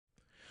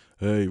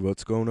Hey,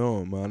 what's going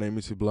on? My name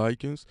is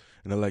Iblykins,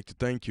 and I'd like to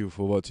thank you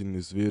for watching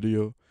this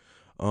video.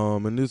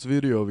 In this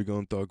video, we're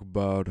gonna talk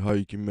about how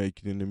you can make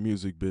it in the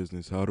music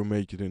business, how to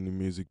make it in the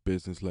music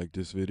business, like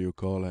this video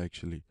called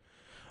actually.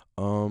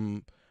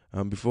 Um,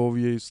 and before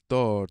we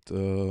start,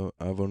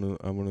 I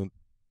wanna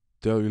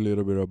tell you a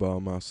little bit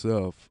about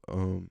myself.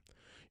 I'm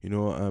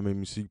a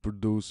music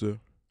producer,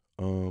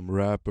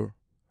 rapper.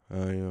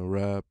 I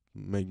rap,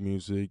 make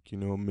music,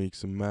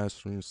 mix and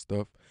mastering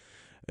stuff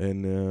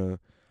and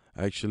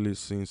actually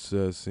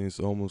since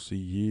almost a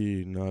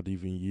year, not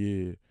even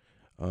year,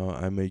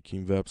 I'm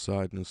making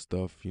website and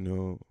stuff,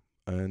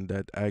 and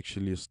that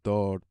actually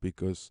start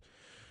because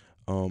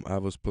I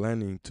was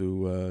planning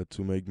to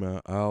make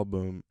my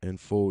album in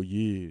 4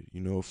 year,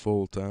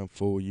 full time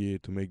 4 year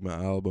to make my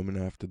album, and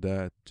after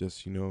that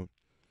just do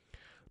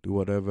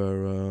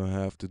whatever I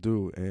have to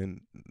do,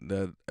 and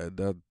that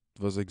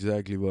was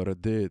exactly what I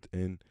did.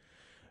 And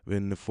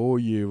when the 4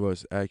 year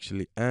was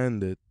actually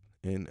ended,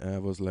 and I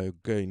was like,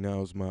 okay,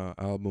 now's my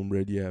album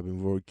ready. I've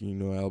been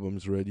working,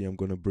 album's ready. I'm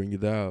gonna bring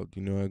it out.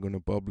 I'm gonna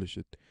publish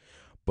it.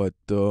 But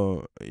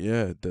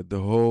yeah, the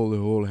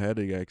whole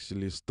headache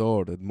actually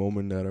started the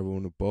moment that I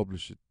want to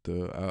publish it.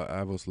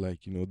 I was like,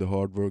 the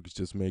hard work is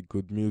just make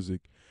good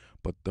music,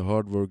 but the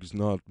hard work is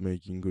not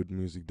making good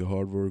music. The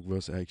hard work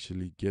was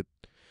actually get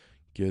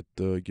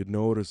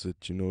noticed,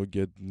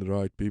 get the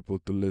right people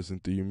to listen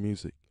to your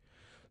music.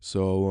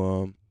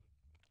 So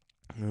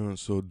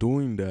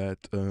doing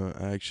that,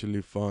 I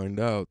actually find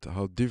out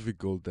how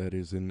difficult that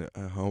is, and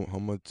how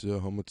much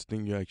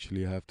thing you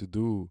actually have to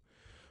do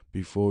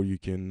before you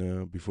can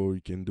do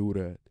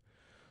that.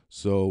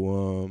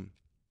 So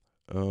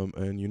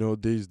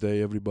these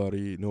days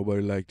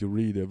nobody like to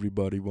read.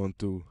 Everybody want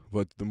to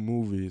watch the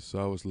movies. So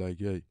I was like,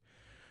 hey,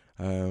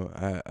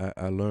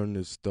 I learn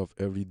this stuff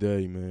every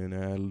day, man.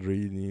 I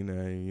reading,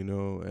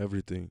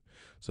 everything.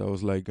 So I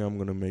was like, I'm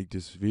gonna make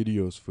these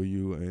videos for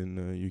you,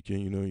 and you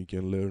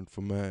can learn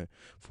from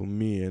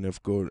me. And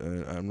of course,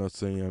 I'm not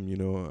saying I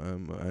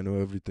know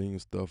everything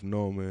and stuff.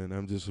 No, man.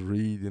 I'm just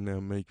reading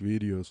and make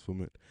videos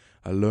from it.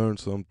 I learn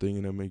something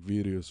and I make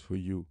videos for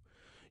you.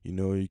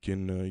 You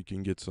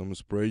can get some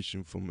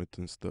inspiration from it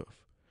and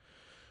stuff.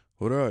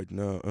 All right,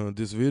 now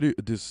this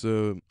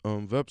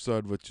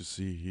website what you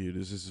see here,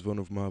 this is one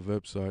of my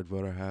website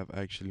what I have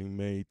actually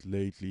made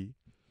lately,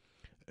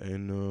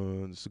 and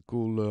this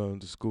cool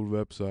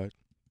website.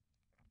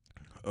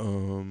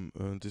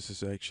 This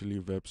is actually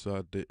a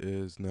website that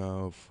is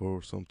now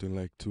for something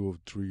like 2 or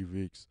 3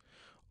 weeks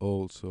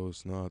old, so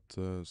it's not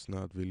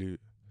really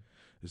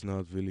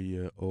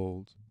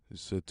old.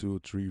 It's 2 or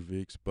 3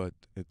 weeks, but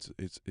it's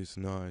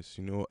nice.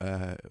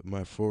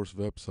 My first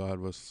website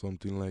was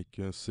something like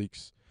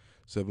 6,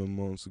 7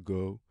 months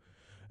ago,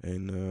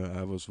 and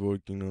I was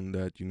working on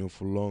that,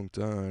 for a long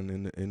time,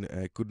 and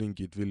I couldn't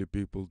get really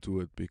people to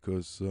it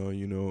because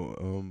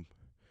when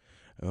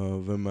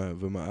my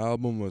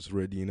album was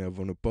ready and I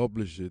want to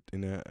publish it,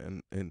 and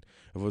it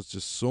was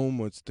just so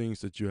much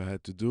things that you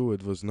had to do.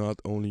 It was not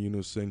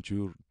only send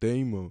your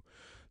demo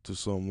to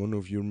someone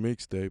of your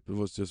mixtape. It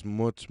was just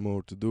much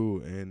more to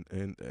do, and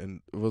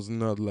it was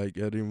not like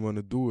I didn't want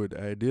to do it.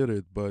 I did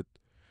it, but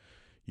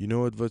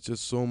it was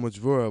just so much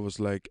work. I was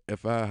like,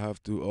 if I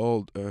have to do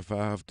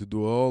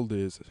all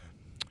this,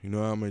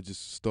 I might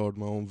just start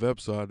my own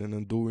website and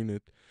then doing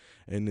it,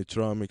 and then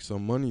try to make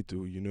some money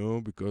too.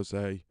 Because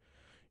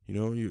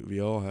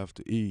we all have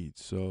to eat.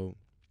 So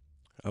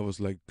I was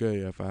like,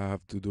 okay, if I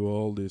have to do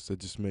all this, I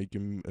just make a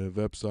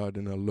website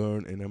and I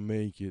learn and I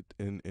make it,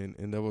 and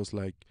that was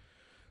like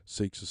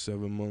 6 or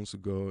 7 months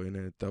ago,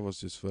 and that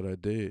was just what I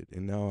did.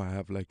 And now I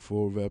have like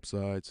 4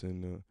 websites,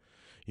 and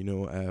I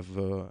have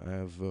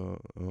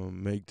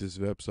make this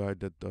website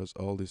that does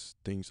all these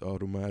things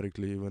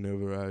automatically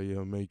whenever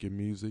I make a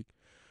music.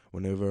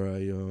 Whenever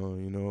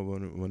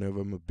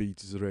whenever my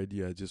beat is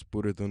ready, I just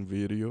put it on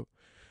video,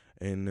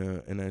 and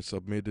I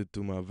submit it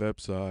to my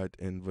website.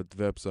 And what the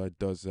website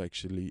does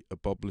actually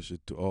publish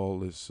it to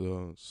all these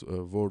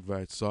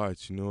worldwide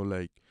sites.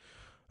 Like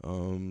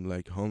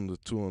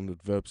 100,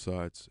 200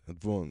 websites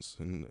at once,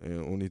 and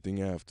only thing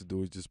I have to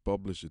do is just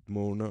publish it.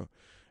 More now,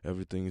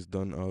 everything is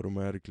done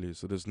automatically.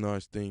 So that's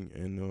nice thing,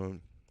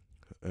 and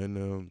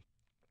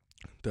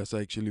that's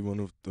actually one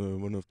of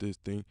these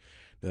things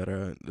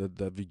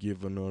that we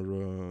give on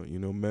our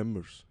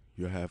members.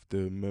 You have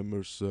the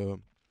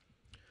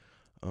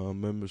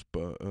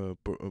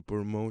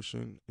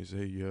promotion is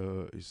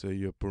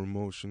a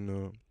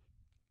promotion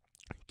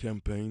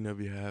campaign that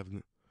we have,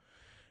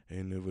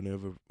 and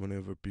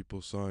whenever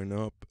people sign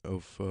up,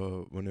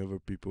 whenever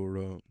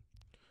people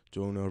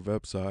join our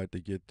website,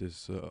 they get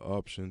this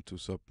option to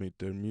submit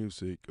their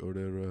music or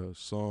their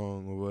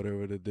song or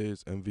whatever it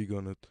is, and we're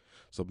gonna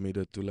submit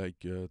it to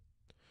like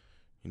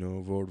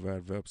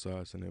worldwide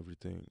websites and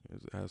everything.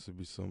 It has to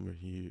be somewhere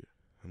here.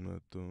 I'm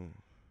not.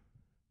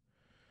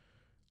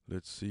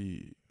 Let's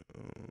see.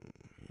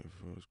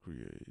 First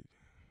create.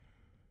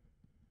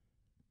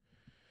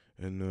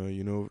 And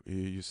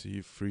you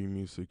see free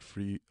music,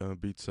 free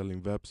beat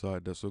selling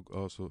website. That's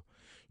also,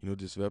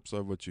 this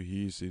website what you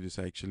hear, see this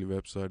actually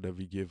website that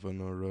we give on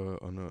our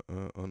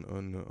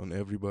on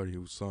everybody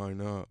who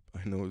sign up.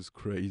 I know it's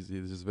crazy.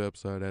 This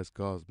website has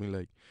cost me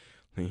like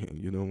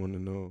you don't want to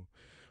know,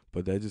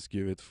 but I just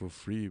give it for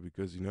free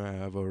because I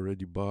have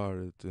already bought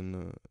it,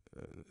 and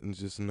it's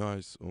just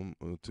nice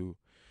to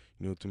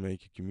to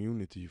make a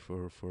community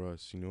for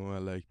us. I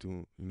like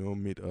to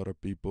meet other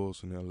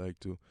peoples, and I like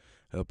to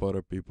help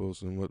other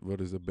peoples, and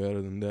what is it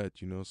better than that?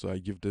 So I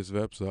give this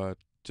website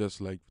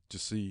just like to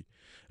see,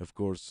 of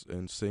course,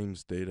 in same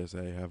state as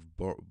I have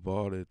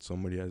bought it.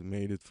 Somebody has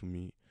made it for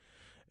me,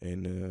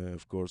 and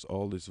of course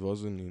all this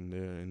wasn't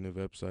in the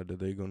website that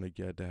they're gonna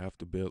get. They have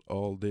to build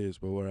all this,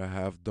 but what I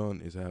have done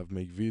is I have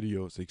make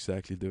videos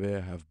exactly the way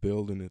I have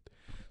building it,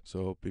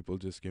 so people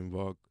just can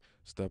walk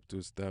step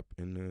to step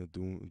and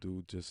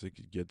do just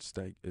get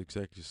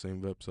exactly the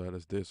same website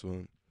as this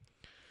one.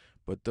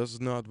 But that's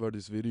not what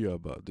this video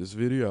about. This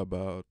video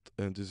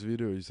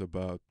is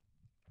about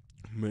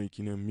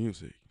making a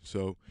music.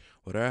 So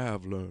what I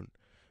have learned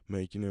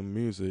making a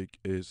music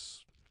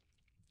is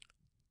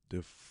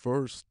the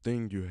first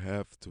thing you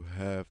have to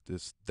have, the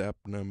step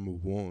number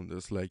one.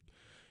 That's like,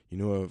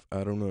 if,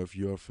 I don't know if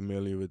you're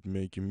familiar with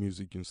making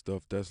music and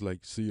stuff. That's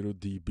like 0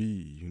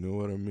 dB. You know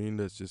what I mean?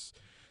 That's just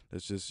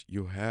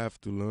you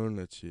have to learn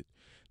that shit.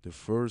 The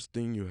first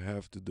thing you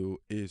have to do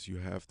is you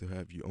have to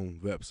have your own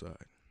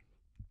website.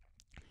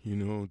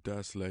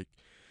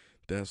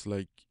 That's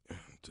like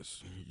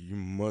just you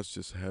must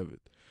just have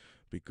it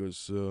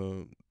because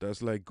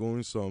that's like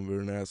going somewhere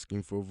and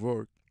asking for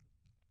work,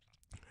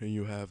 and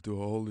you have to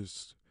all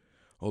this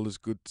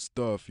good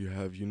stuff. You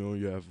have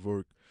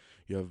work,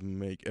 you have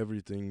make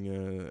everything.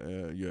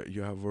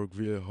 You have worked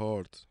really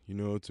hard,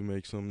 to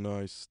make some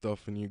nice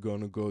stuff, and you're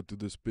gonna go to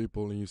these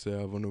people and you say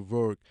I want to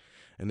work,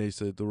 and they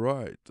said, all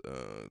right,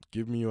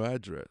 give me your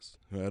address.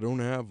 I don't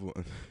have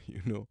one.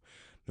 you know.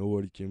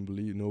 Nobody can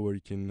believe, nobody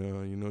can,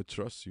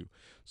 trust you.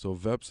 So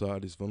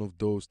website is one of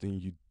those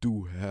things you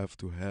do have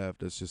to have.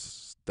 That's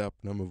just step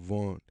number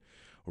one,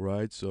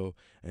 right? So,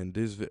 in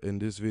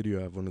this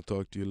video, I want to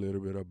talk to you a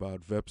little bit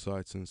about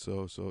websites, and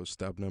so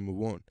step number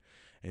one,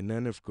 and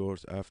then of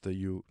course after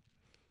you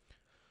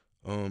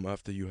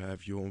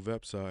have your own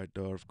website,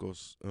 there are of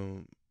course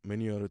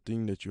many other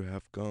things that you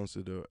have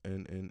consider,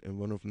 and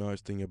one of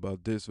nice thing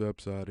about this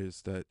website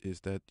is that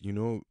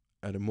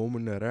at the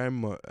moment that I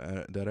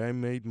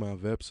made my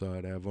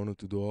website, I wanted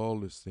to do all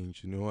these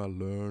things. I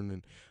learned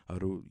and how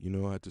to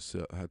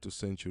how to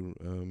send you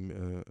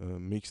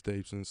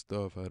mixtapes and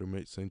stuff, how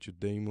to send you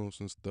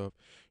demos and stuff.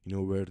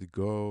 Where to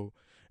go,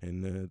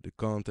 and the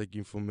contact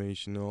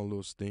information, all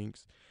those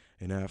things.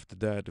 And after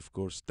that, of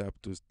course, step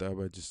to step,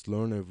 I just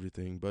learn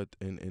everything. But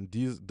and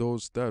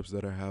those steps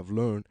that I have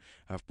learned,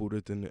 I've put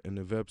it in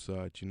the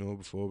website.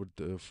 Before,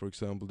 for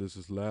example, this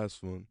is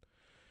last one.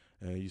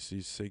 You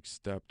see 6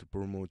 step to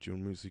promote your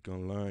music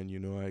online.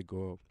 In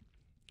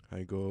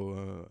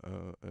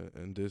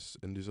this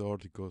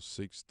article,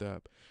 6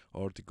 step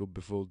article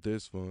before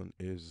this one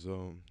is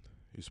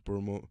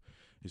promote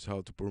is how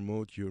to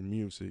promote your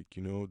music.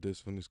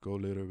 This one is go a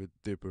little bit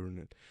deeper in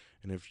it,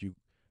 and if you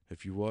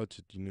watch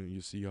it, you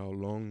see how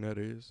long that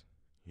is.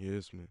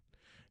 Yes, man.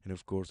 And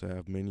of course, I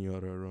have many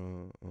other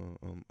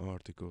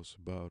articles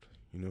about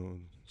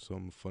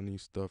some funny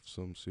stuff,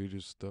 some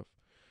serious stuff.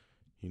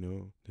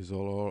 These are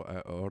all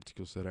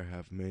articles that I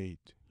have made.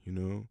 You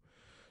know,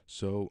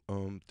 so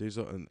these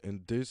are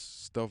and this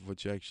stuff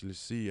what you actually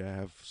see, I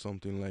have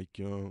something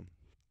like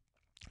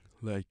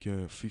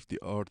 50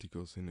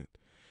 articles in it.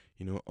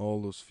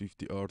 All those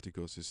 50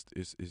 articles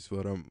is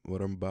what I'm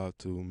about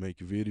to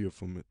make a video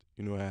from it.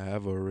 I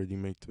have already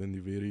made 20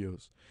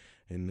 videos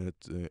in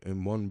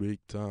 1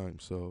 week time.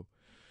 So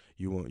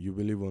you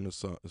really want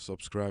to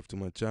subscribe to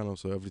my channel,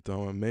 so every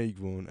time I make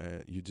one,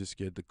 you just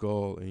get the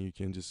call and you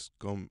can just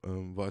come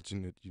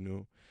watching it.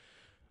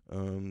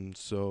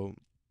 So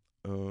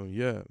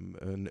yeah,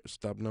 and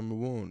step number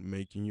one,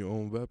 making your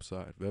own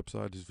website.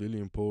 Website is really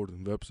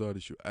important. Website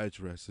is your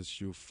address, it's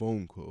your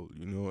phone call.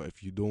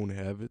 If you don't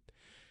have it,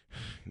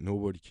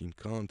 nobody can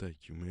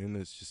contact you, man.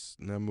 That's just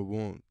number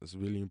one. That's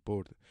really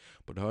important.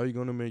 But how are you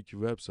gonna make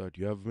your website?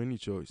 You have many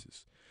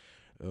choices.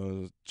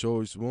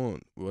 Choice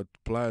one: what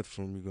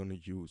platform you're gonna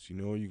use?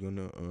 Are you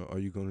gonna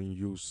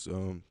use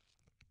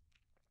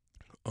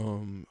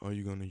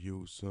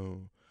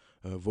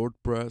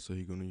WordPress? Are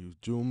you gonna use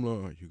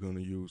Joomla? Are you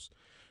gonna use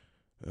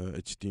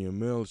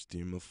HTML,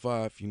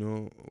 HTML5?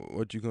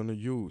 What you're gonna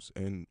use.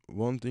 And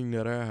one thing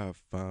that I have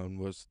found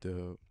was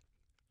the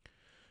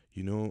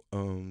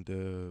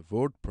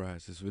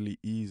WordPress is really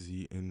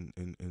easy, and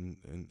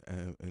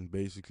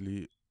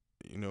basically,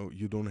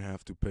 you don't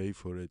have to pay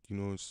for it.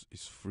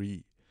 It's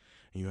free,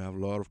 and you have a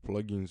lot of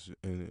plugins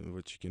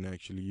which you can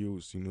actually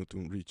use, to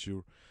enrich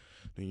your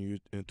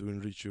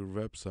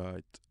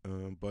website.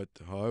 But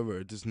however,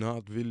 it is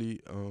not really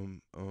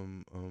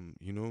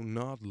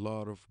not a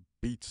lot of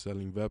beat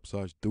selling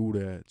websites do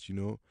that.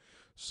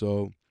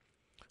 So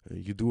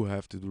You do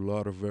have to do a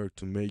lot of work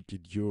to make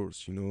it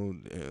yours.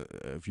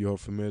 If you are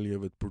familiar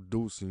with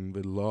producing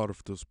with a lot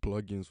of those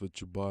plugins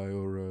that you buy,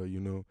 or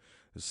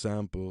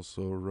samples,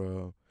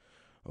 or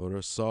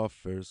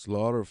softwares, a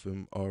lot of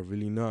them are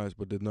really nice,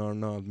 but they are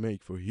not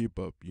made for hip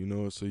hop.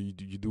 So you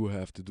do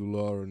have to do a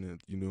lot on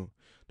it.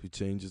 To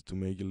change it to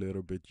make it a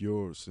little bit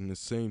yours. And the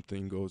same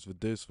thing goes with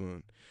this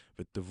one,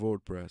 with the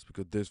WordPress,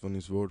 because this one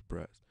is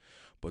WordPress.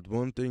 But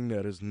one thing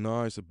that is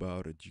nice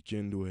about it, you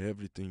can do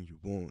everything you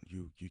want.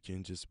 You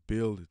can just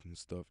build it and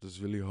stuff. That's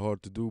really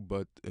hard to do,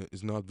 but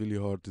it's not really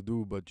hard to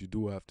do, but you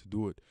do have to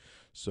do it.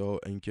 So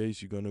in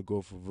case you're gonna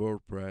go for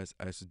WordPress,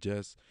 I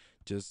suggest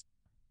just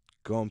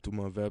come to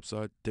my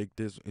website, take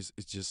this. It's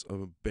just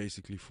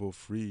basically for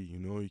free.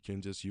 You can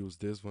just use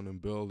this one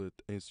and build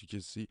it. As you can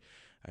see,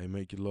 I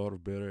make it a lot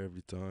of better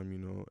every time.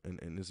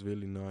 And it's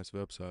really nice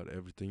website.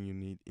 Everything you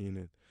need in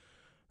it.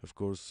 Of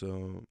course,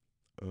 you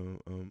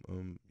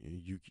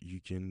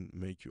can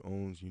make your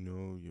own.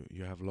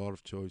 You have a lot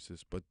of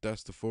choices, but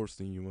that's the first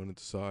thing you want to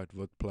decide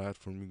what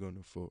platform you're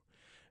gonna for.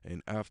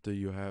 And after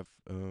you have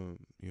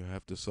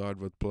decide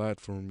what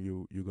platform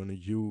you're gonna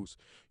use,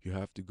 you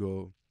have to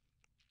go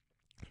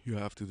you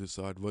have to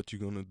decide what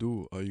you're gonna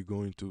do. Are you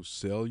going to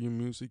sell your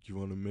music? You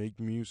want to make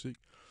music?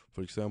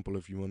 For example,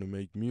 if you want to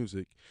make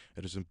music,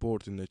 it is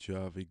important that you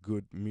have a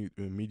good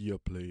media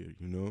player.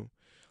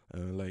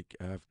 Like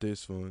I have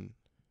this one.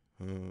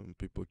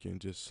 People can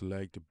just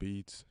select the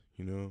beats.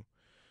 And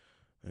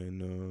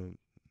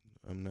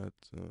I'm not.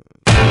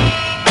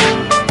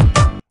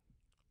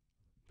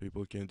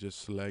 People can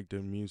just select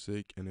their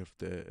music, and if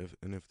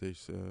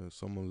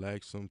someone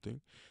likes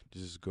something, they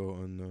just go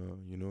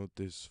on.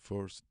 This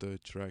first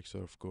tracks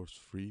are of course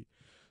free.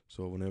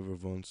 So whenever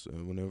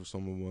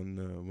someone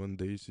one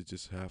days, you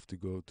just have to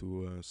go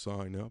to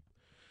sign up.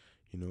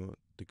 To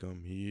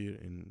come here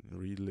and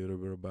read a little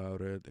bit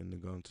about it, and they're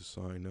going to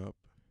sign up.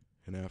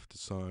 And after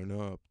sign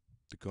up,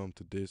 to come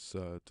to this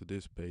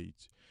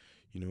page.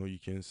 You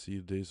can see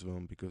this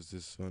one because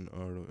this one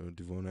are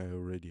the one I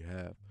already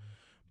have.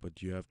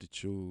 But you have to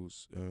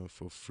choose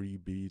for free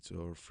beats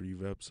or free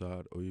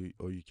website,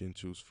 or you can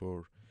choose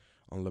for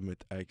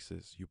unlimited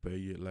access. You pay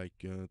it like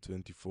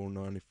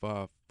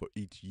 24.95 for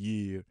each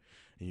year,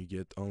 and you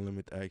get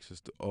unlimited access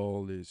to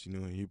all this.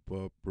 Hip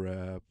hop,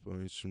 rap,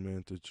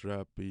 instrumental,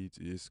 trap beats,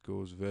 East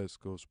Coast, West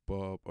Coast,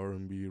 pop,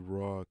 R&B,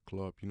 rock,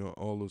 club.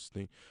 All those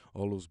things,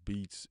 all those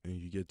beats, and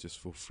you get just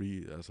for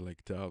free. That's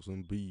like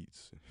 1,000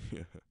 beats.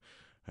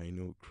 I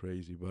know,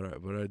 crazy, but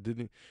I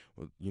didn't.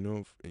 Well,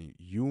 you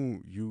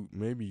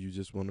maybe you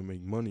just want to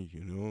make money.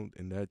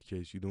 In that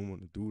case, you don't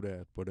want to do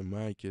that. But in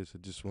my case, I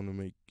just want to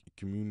make a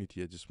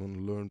community. I just want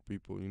to learn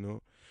people.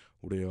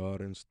 Who they are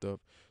and stuff.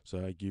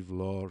 So I give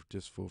love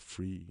just for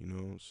free.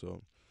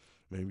 So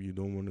maybe you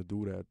don't want to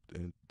do that,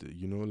 and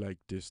like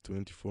this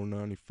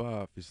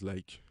 24.95 is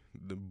like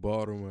the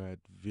bottom. I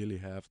really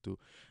have to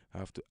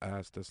ask.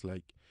 That's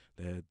like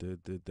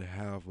the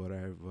half what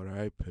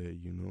I pay.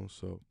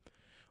 So.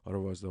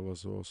 Otherwise, that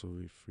was also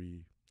a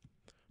free.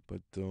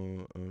 But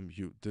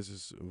this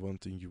is one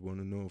thing you want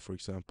to know. For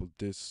example,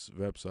 this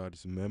website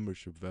is a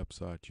membership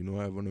website.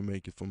 I want to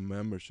make it for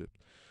membership.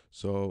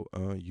 So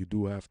you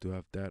do have to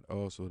have that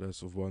also.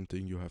 That's one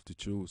thing you have to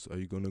choose. Are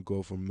you gonna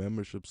go for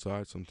membership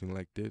site, something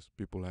like this?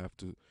 People have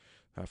to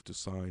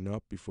sign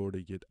up before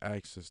they get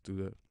access to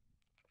the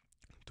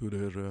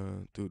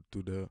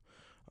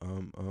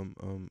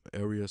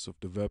areas of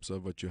the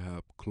website that you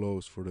have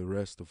closed for the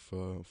rest of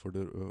for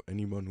the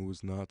anyone who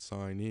is not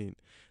signed in.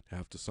 They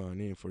have to sign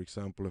in. For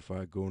example, if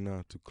I go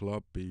now to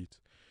Club Beat,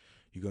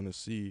 you're gonna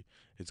see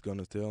it's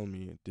gonna tell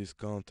me this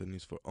content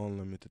is for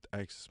unlimited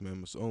access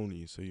members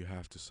only. So you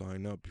have to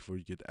sign up before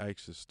you get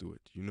access to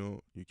it.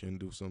 You can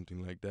do something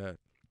like that.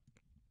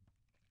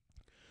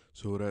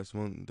 So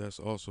that's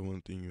also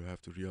one thing you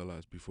have to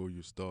realize before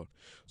you start.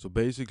 So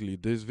basically,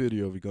 this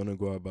video we're gonna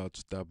go about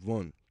step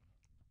one.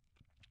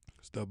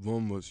 Step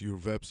one was your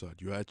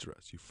website, your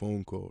address, your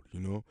phone call.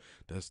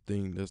 That's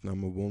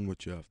number one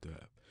what you have to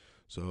have.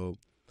 So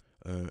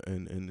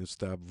and in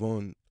step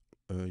one,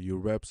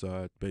 your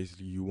website,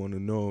 basically you want to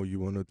know,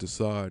 you want to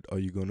decide, are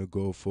you gonna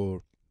go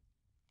for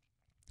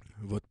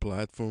what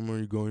platform are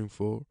you going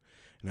for,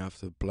 and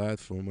after the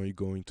platform, are you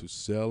going to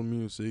sell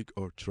music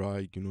or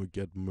try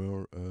get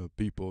more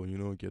people,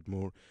 get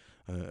more.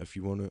 If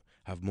you want to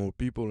have more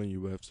people on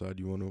your website,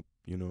 you want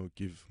to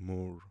give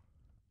more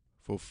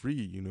for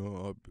free.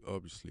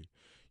 Obviously,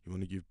 you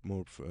want to give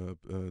more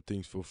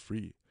things for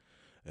free,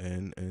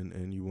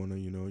 and you want to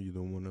you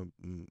don't want to.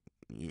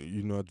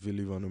 You not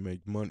really want to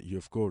make money.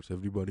 Of course,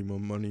 everybody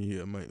want money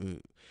here,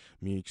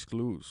 me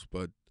excludes.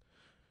 But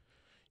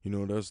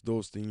that's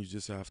those things you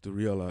just have to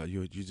realize.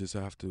 You just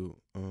have to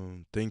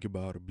think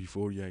about it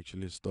before you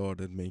actually start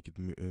and make it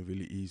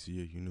really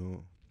easier.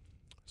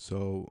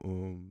 So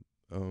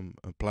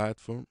a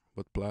platform.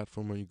 What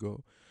platform are you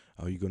go?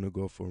 Are you gonna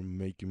go for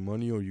making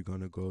money, or you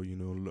gonna go,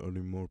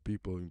 learning more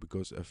people?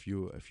 Because if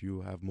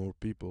you have more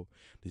people,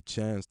 the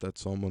chance that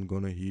someone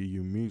gonna hear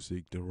your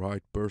music, the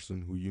right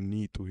person who you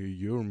need to hear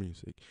your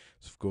music,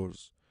 is of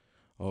course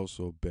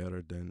also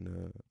better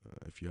than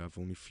if you have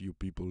only few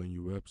people in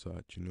your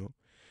website,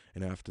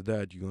 and after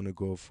that you're gonna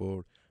go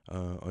for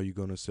are you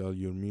gonna sell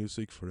your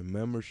music for a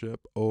membership,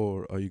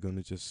 or are you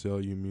gonna just sell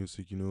your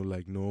music,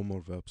 like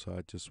normal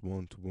website, just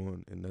one to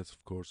one? And that's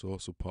of course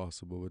also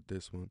possible with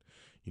this one,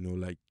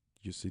 like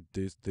you see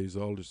there's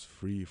all this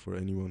free for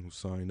anyone who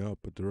sign up,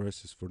 but the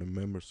rest is for the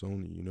members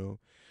only.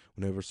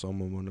 Whenever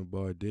someone wanna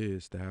buy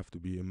this, they have to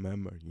be a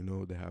member.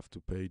 They have to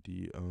pay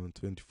the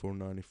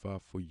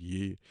 $24.95 for a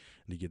year,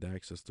 and they get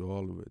access to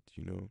all of it.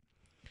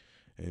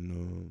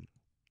 And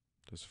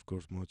there's of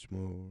course much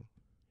more,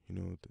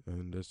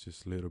 and that's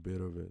just a little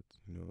bit of it.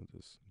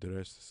 The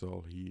rest is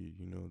all here.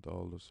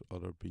 All those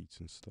other beats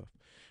and stuff.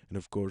 And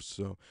of course,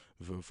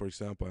 for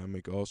example, I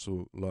make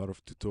also a lot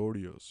of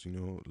tutorials.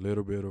 A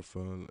little bit of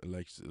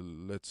like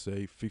let's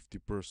say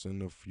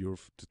 50% of your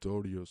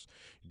tutorials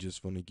you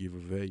just want to give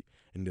away,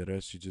 and the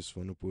rest you just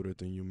want to put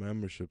it in your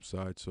membership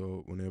site.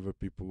 So whenever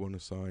people want to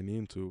sign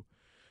into,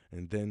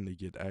 and then they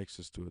get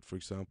access to it. For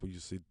example, you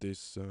see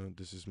this.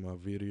 This is my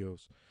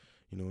videos.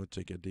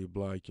 Check out the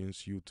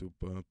Blackens YouTube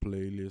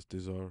playlist.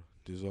 These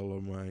all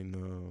are my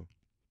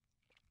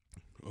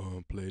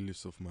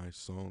playlists of my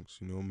songs.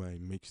 My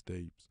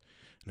mixtapes.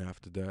 And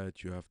after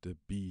that, you have the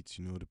beats.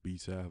 The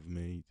beats I have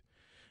made,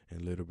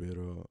 and a little bit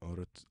of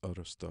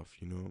other stuff.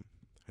 And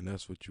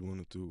that's what you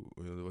wanna do.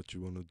 What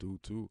you wanna do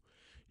too.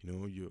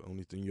 You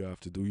only thing you have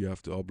to do, you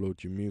have to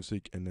upload your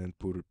music and then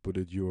put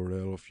it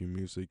URL of your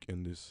music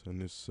in this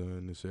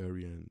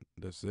area, and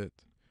that's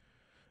it.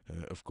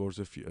 Of course,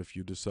 if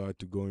you decide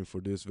to go in for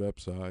this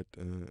website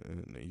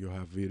and you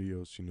have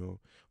videos,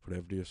 for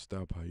every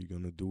step how you're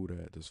gonna do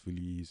that, it's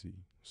really easy.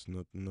 It's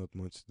not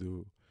much to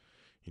do,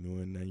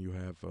 and then you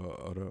have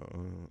other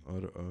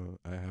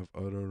I have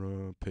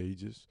other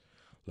pages,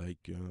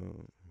 like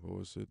what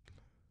was it?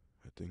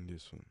 I think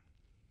this one,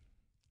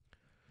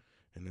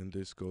 and then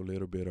this go a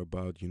little bit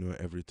about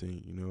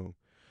everything,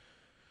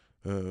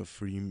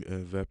 free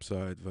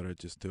website where I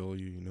just tell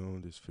you,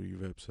 this free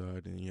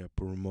website, and yeah,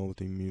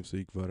 promoting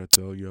music where I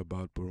tell you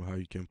about how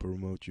you can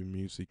promote your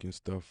music and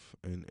stuff,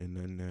 and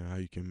then how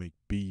you can make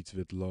beats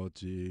with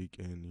Logic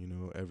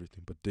and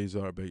everything. But these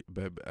are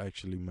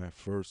actually my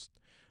first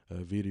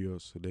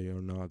videos, so they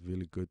are not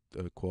really good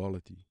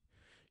quality,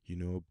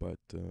 but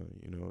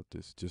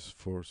this just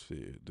for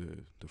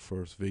the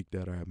first week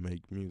that I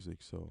make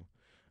music, so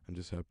I'm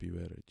just happy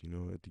with it,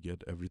 to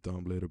get every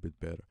time a little bit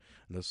better,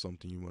 and that's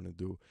something you want to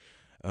do.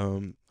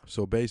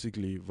 So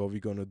basically, what we're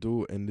gonna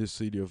do in this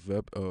series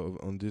of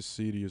on this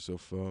series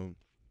of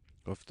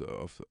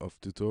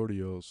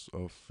tutorials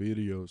of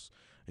videos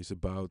is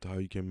about how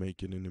you can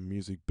make it in the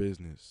music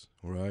business.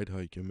 All right, how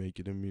you can make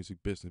it in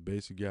music business.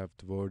 Basically, I have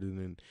divided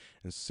in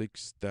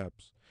 6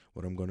 steps.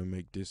 What I'm gonna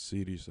make this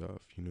series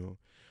of,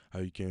 how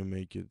you can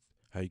make it.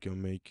 How you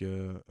can make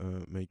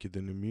it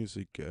in the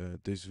music.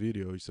 This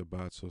video is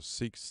about so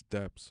 6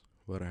 steps.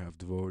 What I have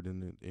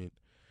divided it in,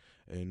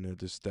 and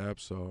the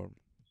steps are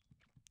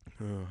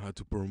how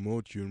to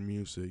promote your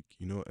music.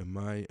 In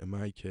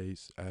my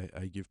case,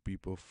 I give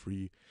people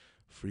free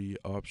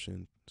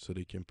option so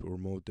they can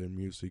promote their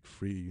music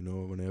free.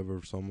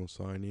 Whenever someone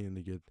sign in,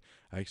 they get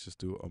access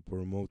to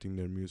promoting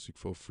their music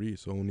for free.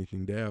 So only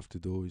thing they have to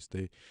do is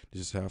they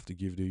just have to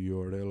give the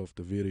URL of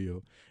the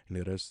video, and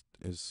the rest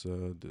is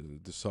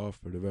the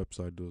software, the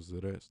website does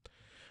the rest.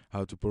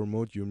 How to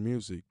promote your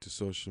music to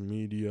social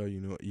media,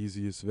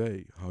 easiest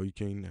way. How you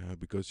can,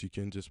 because you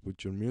can just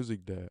put your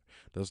music there.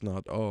 That's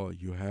not all.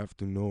 You have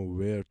to know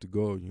where to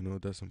go.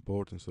 That's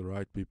important, so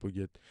right people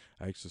get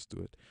access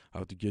to it.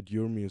 How to get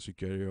your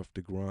music area off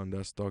the ground.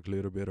 Let's talk a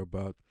little bit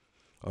about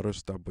other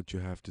stuff what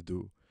you have to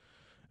do.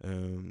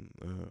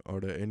 Are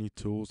there any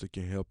tools that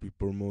can help you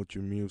promote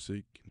your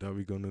music that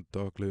we're gonna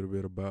talk a little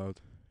bit about?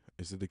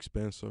 Is it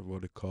expensive?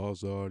 What the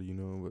costs are?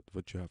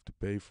 What you have to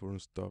pay for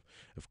and stuff.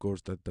 Of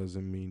course, that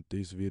doesn't mean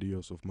these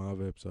videos of my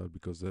website,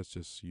 because that's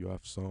just you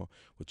have saw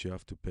what you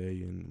have to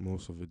pay, and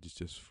most of it is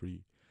just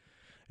free.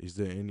 Is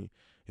there any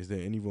is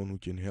there anyone who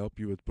can help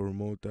you with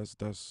promote?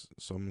 That's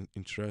some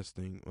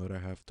interesting what I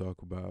have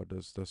talked about.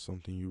 That's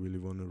something you really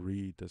want to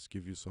read. That's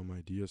give you some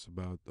ideas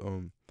about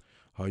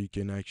how you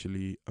can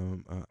actually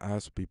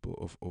ask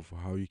people of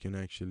how you can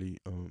actually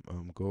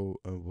go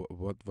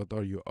what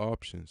are your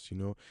options,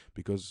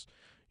 because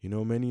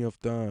many of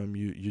them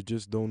you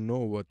just don't know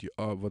what the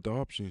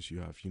options you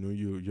have.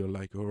 You're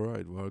like, all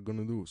right, what I'm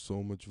gonna do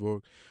so much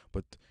work,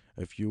 but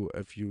if you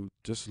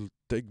just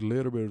take a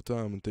little bit of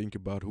time and think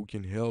about who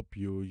can help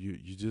you,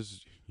 you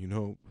just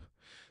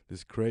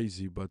it's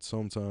crazy, but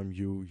sometimes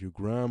your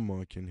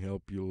grandma can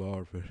help you a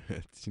lot with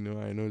it.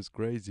 I know it's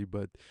crazy,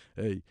 but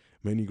hey,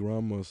 many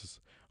grandmas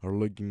are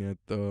looking at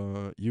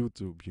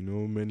YouTube.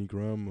 Many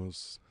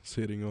grandmas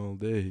sitting all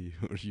day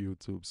on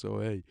YouTube. So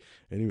hey,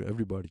 anyway,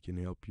 everybody can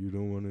help. You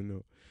don't want to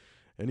know.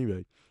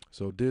 Anyway,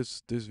 so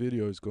this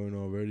video is going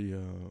already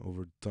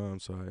over time,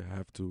 so I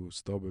have to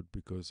stop it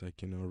because I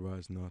can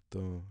otherwise not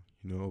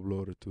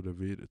upload it to the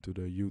video to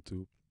the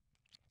YouTube.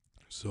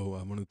 So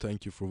I want to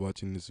thank you for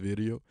watching this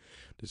video.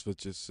 This was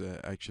just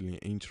actually an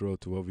intro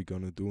to what we're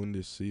gonna do in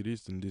this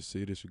series. In this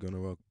series, we're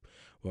gonna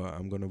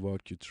I'm gonna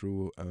walk you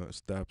through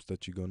steps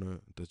that you're gonna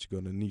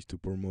need to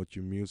promote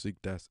your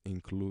music. That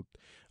include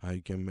how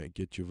you can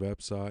get your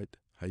website,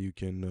 how you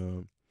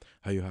can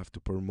how you have to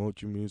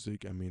promote your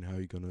music. I mean, how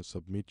you're gonna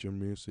submit your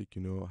music.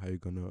 You know, how you're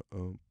gonna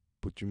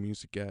put your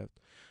music out.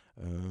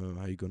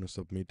 How you gonna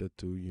submit that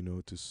to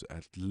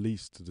at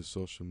least to the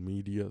social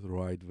media the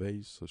right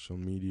ways, social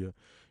media,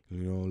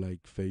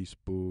 like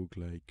Facebook,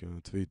 like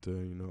Twitter,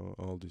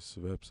 all these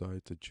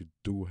websites that you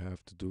do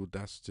have to do.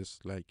 That's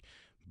just like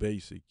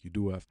basic. You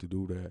do have to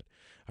do that.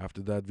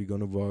 After that, we're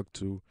gonna walk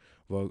through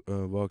what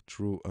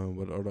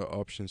other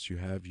options you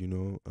have,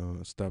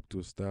 step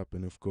to step,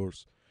 and of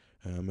course,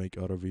 make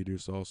other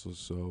videos also.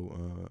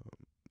 So,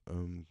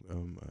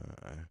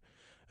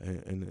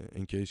 and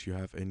in case you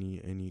have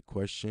any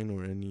question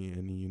or any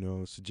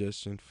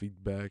suggestion,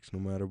 feedbacks, no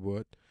matter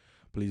what,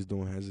 please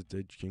don't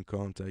hesitate. You can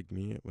contact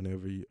me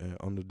whenever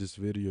under this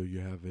video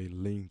you have a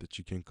link that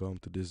you can come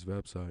to this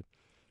website,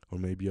 or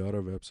maybe other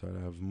website.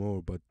 I have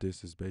more, but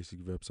this is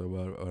basic website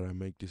where I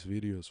make these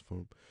videos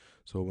from.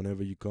 So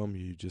whenever you come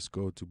here, you just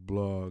go to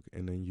blog,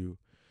 and then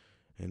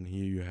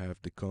here you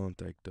have the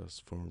contact us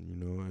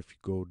form. If you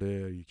go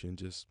there, you can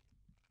just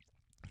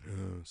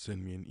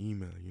send me an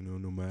email.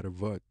 No matter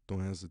what,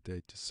 don't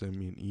hesitate to send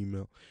me an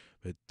email.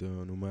 But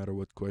no matter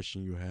what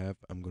question you have,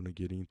 I'm gonna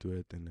get into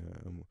it, and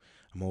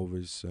I'm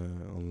always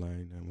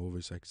online. I'm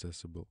always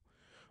accessible.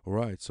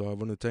 Alright, so I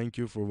want to thank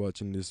you for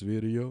watching this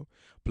video.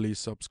 Please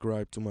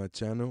subscribe to my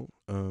channel.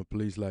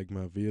 Please like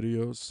my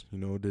videos.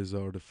 These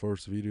are the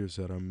first videos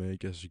that I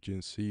make. As you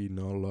can see,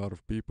 not a lot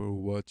of people who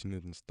watching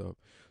it and stuff.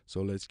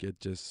 So let's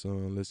just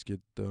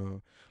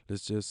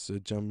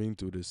jump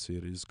into this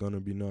series. It's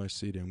gonna be nice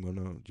city. I'm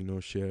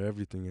gonna share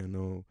everything I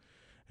know,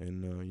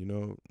 and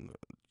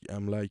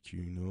I'm like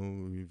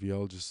we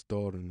all just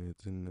starting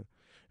it, and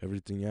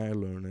everything I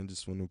learn, I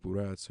just want to put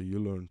out so you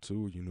learn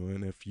too,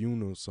 and if you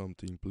know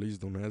something, please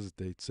don't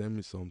hesitate, send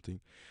me something.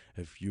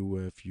 If you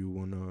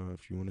wanna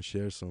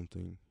share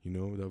something,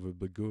 that would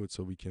be good,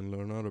 so we can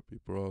learn other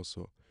people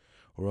also.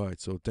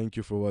 Alright, so thank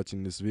you for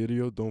watching this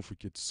video. Don't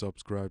forget to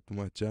subscribe to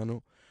my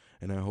channel,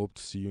 and I hope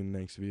to see you in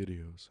next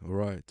videos.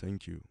 Alright,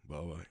 thank you.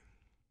 Bye bye.